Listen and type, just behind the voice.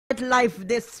life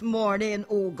this morning,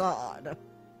 O God.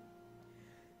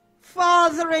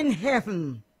 Father in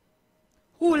heaven,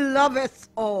 who loveth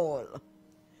all,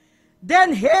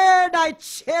 then hear thy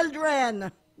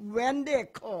children when they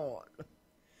call.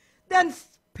 Then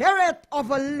Spirit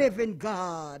of a living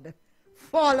God,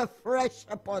 fall afresh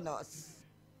upon us.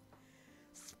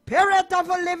 Spirit of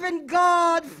a living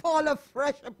God, fall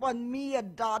afresh upon me, a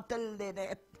daughter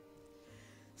Lynette.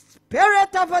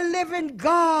 Spirit of a living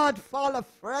God, fall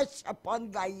afresh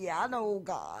upon Guyana, O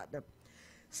God.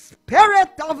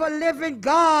 Spirit of a living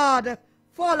God,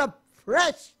 fall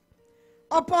afresh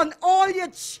upon all your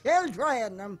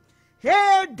children,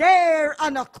 here, there,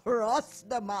 and across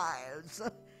the miles.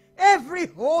 Every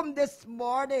home this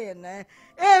morning,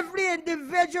 every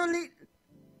individual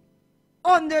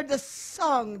under the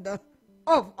sound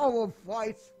of our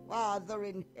voice, Father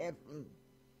in heaven.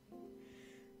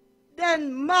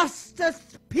 Then, Master,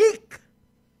 speak,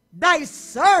 thy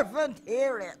servant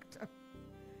heareth,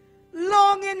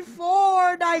 longing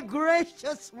for thy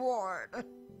gracious word,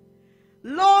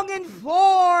 longing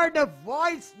for the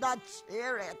voice that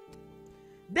cheereth.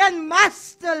 Then,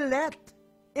 Master, let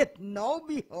it now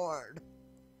be heard.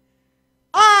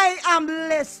 I am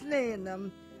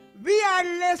listening. We are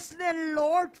listening,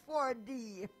 Lord, for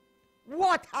thee.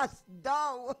 What hast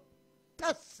thou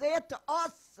to say to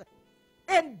us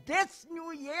in this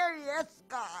new year? Yes,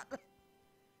 God.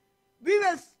 We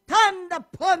will stand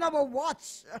upon our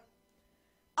watch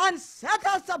and set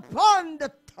us upon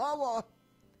the tower,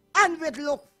 and will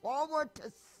look forward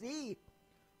to see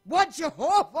what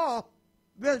Jehovah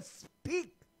will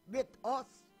speak with us.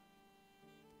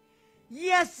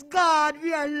 Yes, God,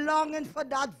 we are longing for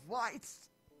that voice.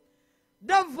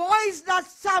 The voice that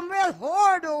Samuel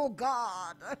heard, oh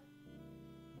God.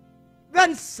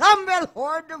 When Samuel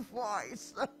heard the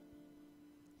voice,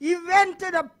 he went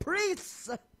to the priest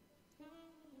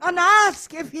and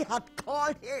asked if he had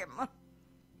called him.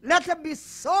 Let him be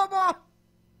sober,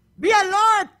 be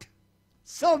alert,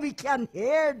 so we can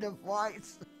hear the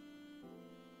voice.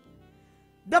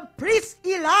 The priest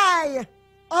Eli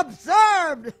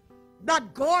observed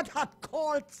that God had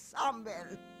called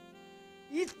Samuel.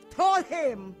 He told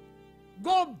him,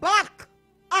 go back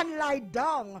and lie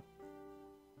down.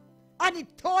 And he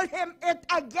told him it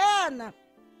again.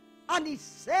 And he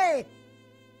said,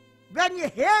 when you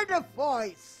hear the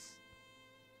voice,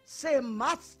 say,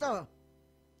 Master,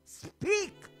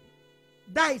 speak,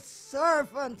 thy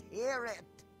servant heareth.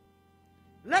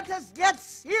 Let us get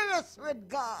serious with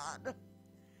God.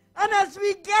 And as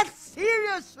we get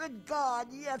serious with God,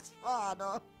 yes,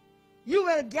 Father, you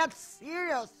will get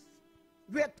serious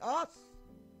with us.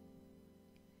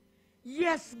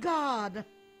 Yes, God.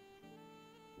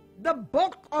 The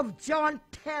book of John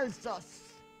tells us,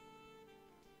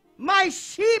 my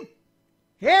sheep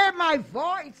hear my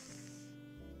voice.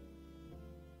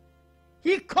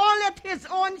 He calleth his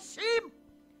own sheep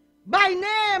by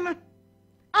name,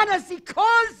 and as he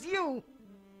calls you,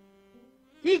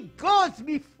 he goes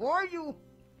before you.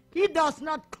 He does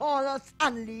not call us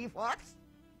and leave us.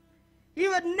 He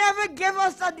would never give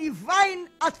us a divine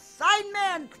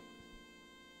assignment.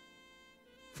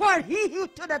 For he who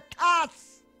to the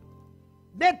task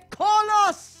that call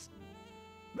us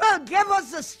will give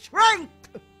us the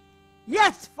strength,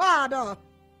 yes, Father,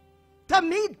 to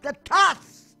meet the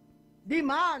task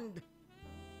demand.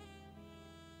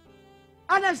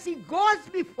 And as he goes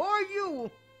before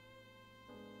you,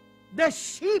 the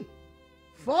sheep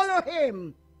follow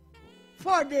him,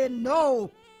 for they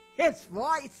know his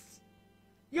voice.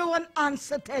 You won't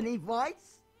answer to any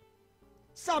voice.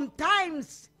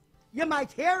 Sometimes you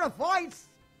might hear a voice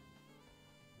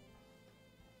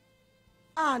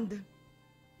and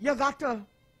you got to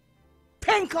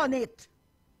think on it.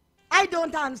 I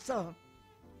don't answer.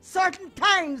 Certain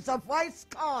times a voice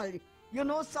call,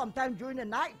 sometimes during the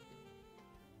night,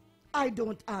 I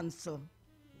don't answer.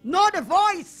 Know the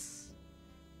voice.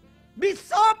 Be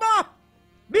sober.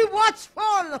 Be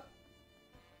watchful.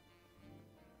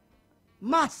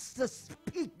 Master,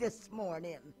 speak this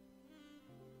morning.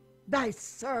 Thy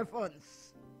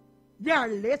servants, they are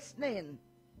listening.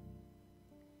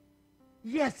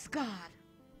 Yes, God.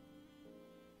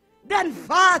 Then,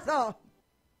 Father,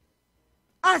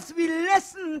 as we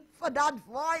listen for that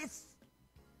voice,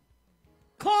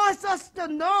 cause us to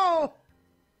know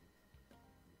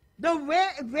the way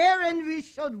wherein we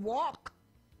should walk.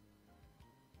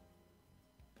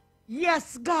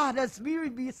 Yes, God, as we will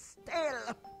be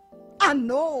still and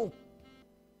know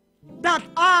that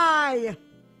I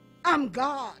am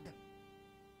God.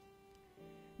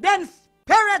 Then,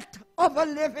 Spirit of a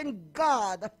living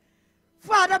God,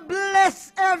 Father,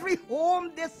 bless every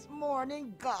home this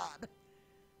morning, God.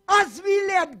 as we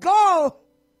let go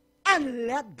and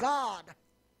let God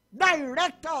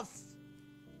direct us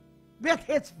with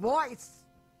his voice,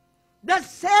 the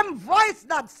same voice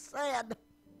that said,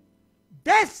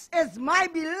 "This is my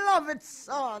beloved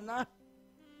Son,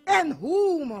 in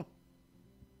whom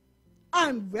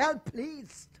I'm well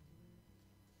pleased,"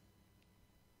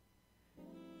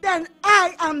 then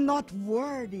I am not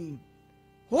worthy,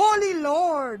 Holy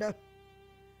Lord,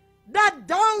 that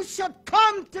thou should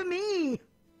come to me,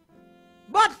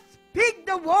 but speak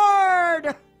the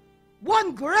word.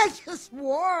 One gracious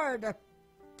word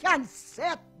can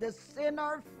set the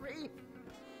sinner free.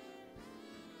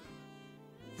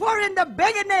 For in the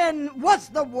beginning was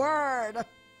the Word.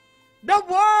 The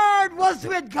Word was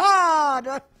with God.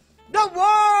 The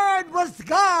Word was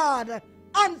God,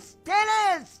 and still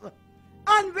is,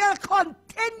 and will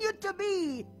continue to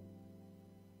be.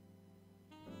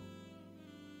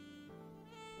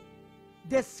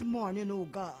 This morning, O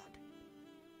God,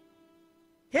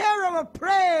 hear our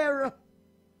prayer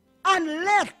and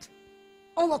let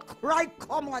our cry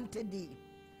come unto thee.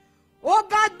 Oh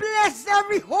God, bless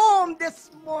every home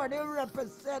this morning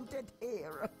represented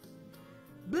here.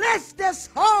 Bless this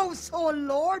house, oh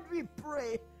Lord, we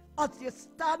pray, as you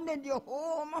stand in your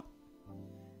home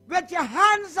with your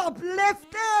hands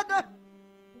uplifted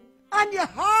and your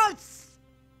hearts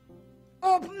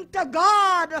open to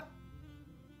God.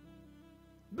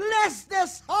 Bless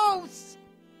this house,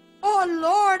 oh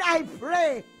Lord, I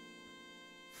pray.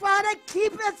 Father,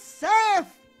 keep it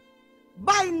safe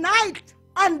by night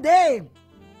and day.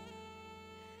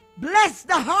 Bless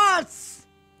the hearts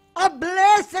of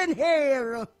blessing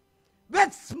here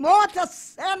with smoke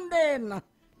ascending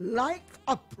like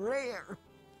a prayer.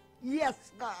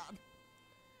 Yes, God.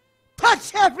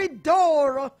 Touch every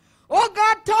door. Oh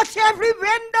God, touch every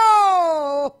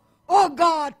window. Oh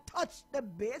God, touch the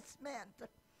basement,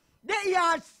 the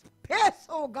yard space,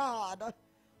 oh God.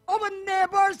 Our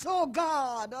neighbors, oh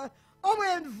God.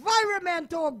 Our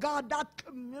environment, oh God, that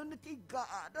community,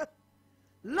 God.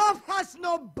 Love has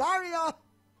no barrier.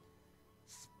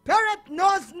 Spirit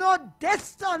knows no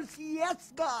distance,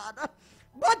 yes, God.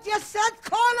 But you said,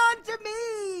 call unto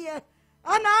me, and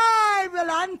I will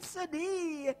answer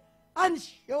thee, and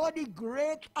show thee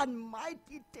great and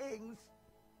mighty things.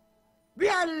 We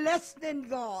are listening,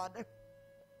 God.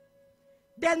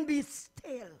 Then be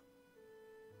still.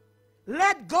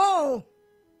 Let go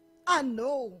and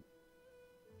know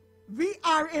we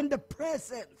are in the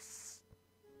presence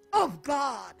of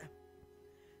God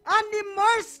and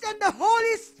immersed in the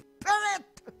Holy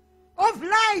Spirit of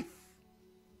life,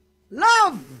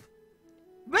 love,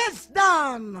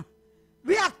 wisdom.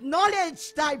 We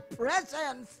acknowledge thy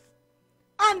presence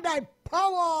and thy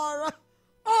power,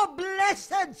 oh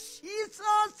blessed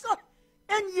Jesus,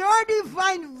 in your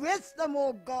divine wisdom,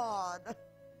 oh God.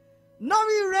 Now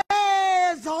we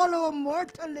raise all our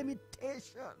mortal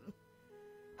limitation,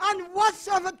 and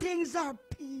whatsoever things are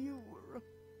pure,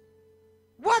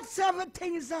 whatsoever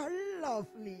things are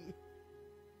lovely,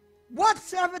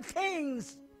 whatsoever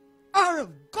things are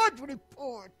of good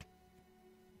report,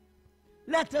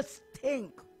 let us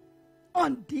think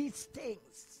on these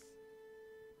things.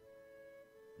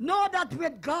 Know that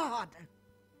with God,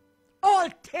 all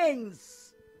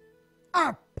things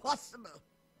are possible.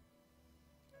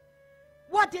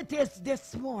 What it is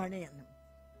this morning,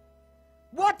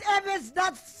 whatever is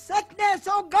that sickness,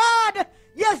 oh God,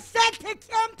 you said He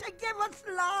came to give us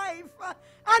life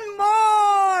and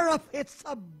more of its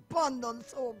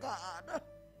abundance, oh God.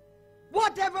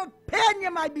 Whatever pain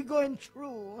you might be going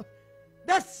through,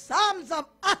 the Psalms of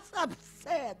Asaph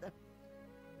said,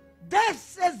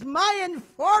 "This is my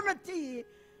infirmity,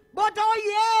 but oh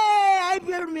yeah, I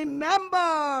will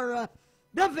remember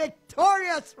the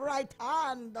victorious right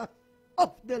hand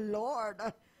of the Lord."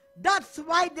 That's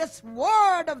why this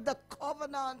word of the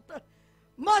covenant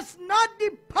must not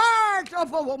depart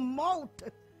of our mouth,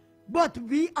 but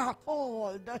we are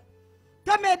called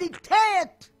to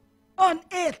meditate on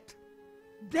it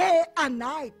day and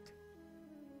night.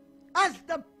 As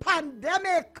the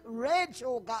pandemic rage,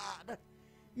 oh God,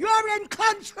 you're in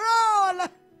control.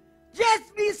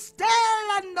 Just be still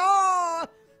and know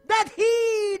that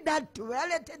he that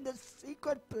dwelleth in the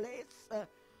secret place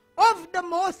of the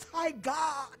Most High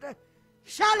God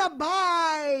shall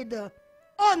abide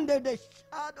under the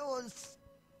shadows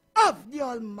of the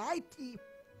Almighty.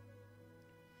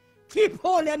 Keep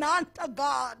holding on to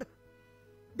God.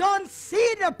 Don't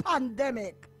see the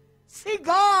pandemic. See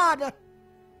God.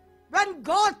 When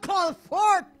God called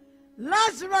forth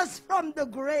Lazarus from the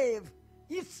grave,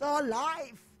 he saw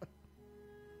life.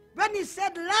 When he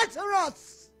said,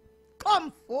 "Lazarus,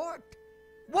 come forth,"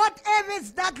 Whatever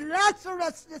is that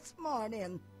Lazarus this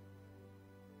morning,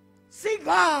 see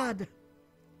God,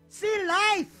 see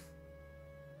life,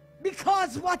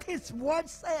 because what his word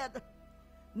said,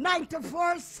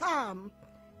 94 Psalm,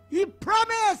 he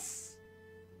promised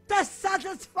to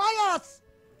satisfy us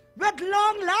with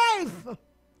long life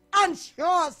and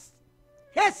show us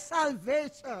his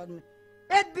salvation.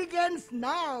 It begins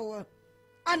now,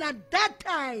 and at that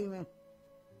time,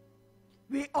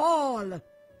 we all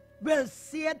will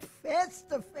see it face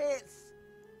to face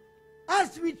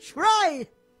as we try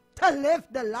to live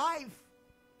the life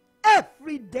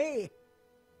every day.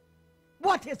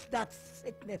 What is that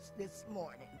sickness this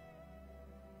morning?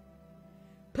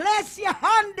 Place your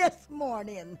hand this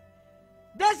morning.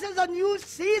 This is a new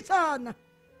season.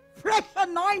 Fresh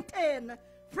anointing,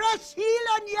 fresh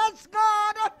healing, yes,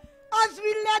 God, as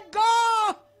we let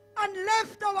go and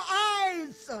lift our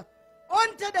eyes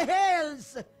unto the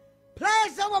hills.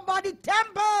 Place our body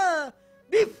temple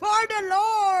before the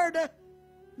Lord.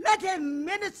 Let him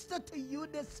minister to you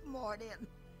this morning.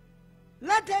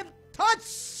 Let him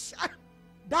touch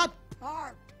that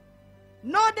part.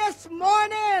 Know this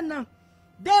morning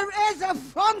there is a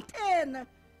fountain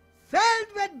filled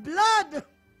with blood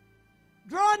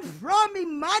drawn from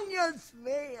Emmanuel's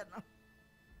vein.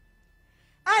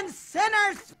 And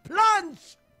sinners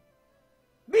plunge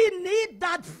beneath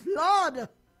that flood,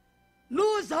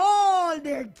 lose all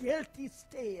their guilty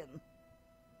stain.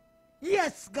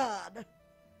 Yes, God.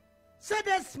 So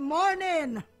this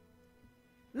morning,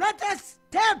 let us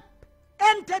step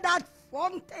into that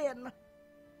fountain.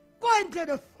 Go into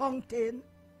the fountain.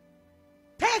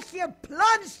 Take your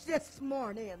plunge this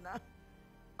morning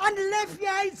and lift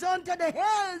your eyes onto the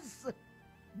hills.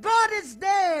 God is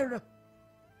there.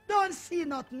 Don't see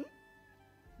nothing.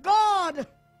 God,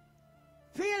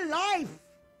 feel life,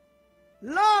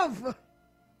 love,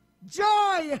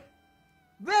 joy,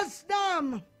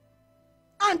 wisdom,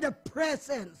 and the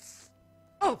presence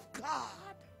of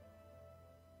God.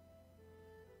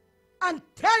 And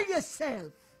tell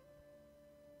yourself,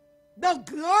 the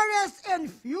glorious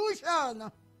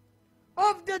infusion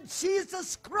of the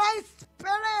Jesus Christ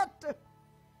Spirit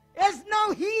is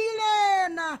now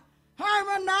healing,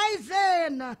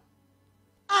 harmonizing,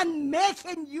 and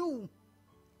making you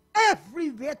every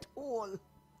bit whole.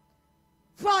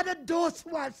 Father, those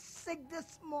who are sick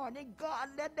this morning, God,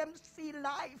 let them see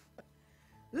life.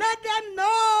 Let them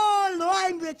know, Lord,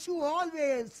 I'm with you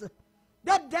always.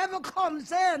 The devil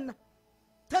comes in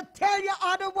to tell you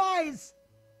otherwise.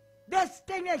 This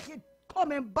thing is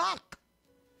coming back.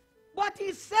 But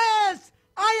he says,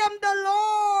 I am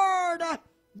the Lord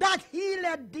that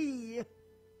healeth thee.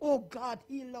 Oh God,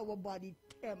 heal our body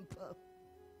temple.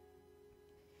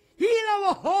 Heal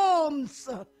our homes.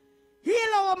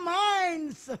 Heal our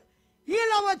minds.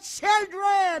 Heal our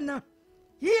children.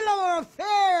 Heal our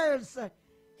affairs.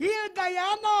 Heal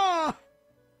Guyana.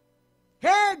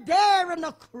 Here, there, and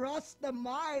across the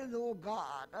mile, oh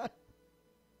God.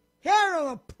 Hear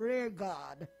our prayer,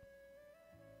 God,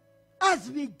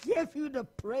 as we give you the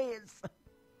praise,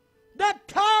 the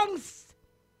thanks,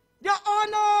 the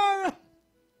honor,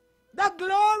 the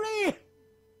glory.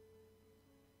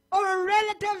 Our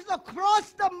relatives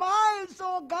across the miles,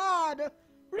 oh God,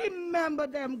 remember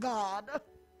them, God.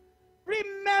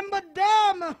 Remember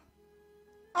them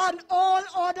and all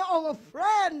other our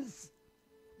friends.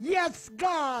 Yes,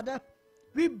 God,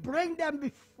 we bring them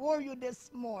before you this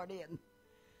morning.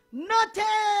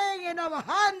 Nothing in our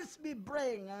hands we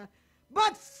bring,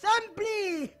 but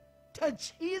simply to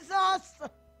Jesus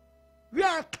we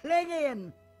are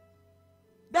clinging.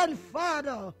 Then,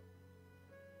 Father,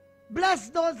 bless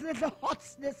those little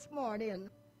huts this morning,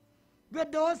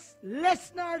 with those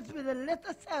listeners with the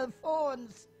little cell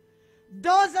phones,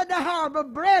 those at the Harbor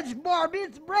Bridge,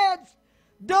 Barby's Bridge,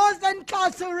 those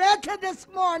incarcerated this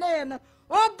morning.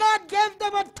 Oh God, give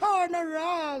them a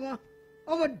turnaround.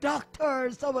 Our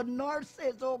doctors, our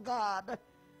nurses, oh God,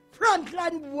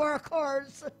 frontline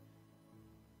workers,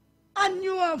 a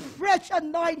new and fresh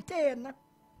anointing.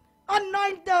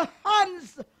 Anoint the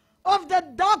hands of the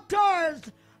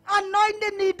doctors. Anoint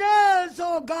the needles,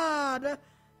 oh God.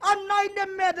 Anoint the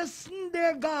medicine,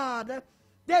 dear God.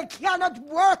 They cannot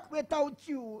work without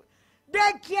you.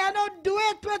 They cannot do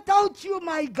it without you,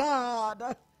 my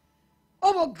God.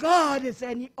 Our God is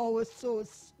any hour so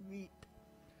sweet.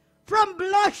 From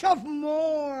blush of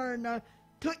morn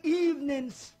to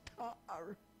evening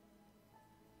star.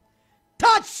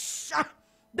 Touch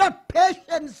the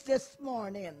patients this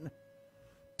morning.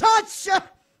 Touch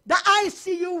the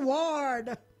ICU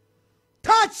ward.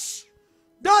 Touch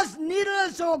those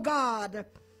needles, oh God.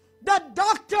 The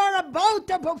doctor about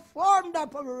to perform the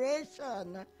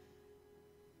operation.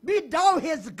 Be thou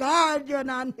his guardian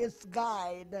and his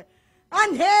guide,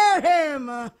 and hear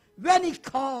him when he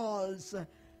calls.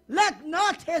 Let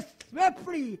not his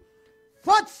slippery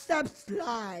footsteps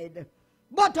slide,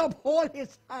 but uphold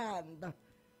his hand.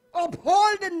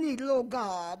 Uphold the needle, O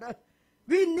God.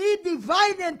 We need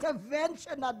divine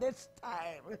intervention at this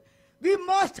time. We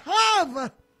must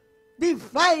have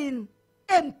divine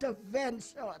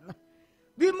intervention.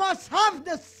 We must have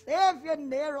the Savior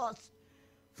near us,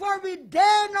 for we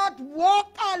dare not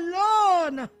walk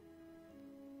alone.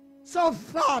 So,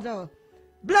 Father,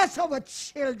 bless our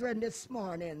children this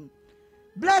morning.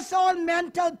 Bless all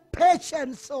mental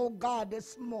patients, oh God,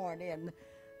 this morning.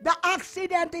 The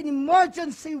accident and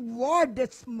emergency ward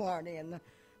this morning.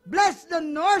 Bless the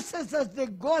nurses as they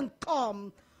go and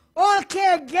come. All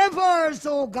caregivers,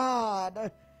 oh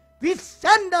God. We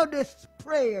send out this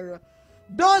prayer.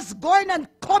 Those going and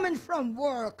coming from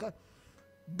work.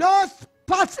 Those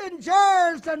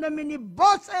passengers and the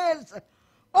minibuses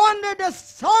under the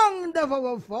sound of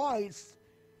our voice.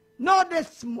 Now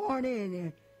this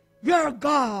morning, your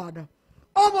God,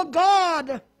 our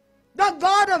God, the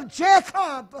God of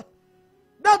Jacob,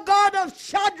 the God of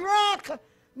Shadrach,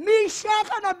 Meshach,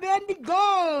 and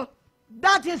Abednego,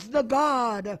 that is the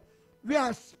God we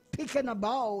are speaking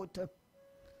about.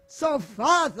 So,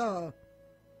 Father,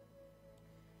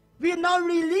 we now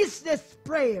release this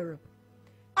prayer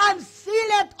and seal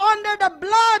it under the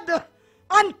blood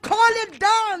and call it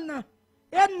done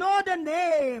in no other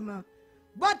name,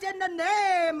 but in the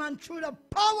name and through the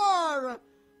power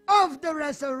of the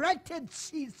resurrected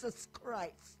Jesus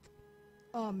Christ.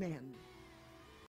 Amen.